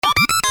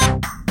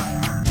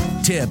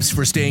tips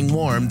for staying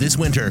warm this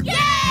winter. Yay!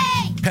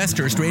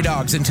 Pester stray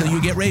dogs until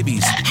you get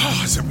rabies.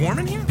 Is it warm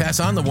in here?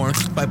 Pass on the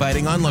warmth by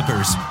biting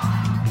onlookers.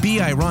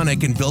 Be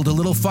ironic and build a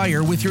little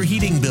fire with your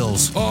heating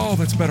bills. Oh,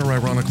 that's better,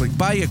 ironically.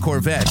 Buy a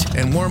Corvette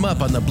and warm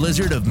up on the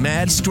blizzard of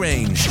Mad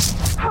Strange.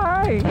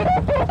 Hi!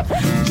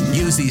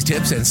 Use these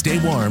tips and stay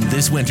warm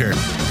this winter.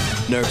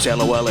 Nerf's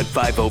LOL at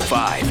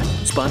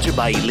 5:05. Sponsored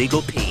by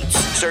Illegal Pete's.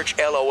 Search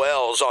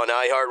LOLs on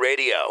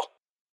iHeartRadio.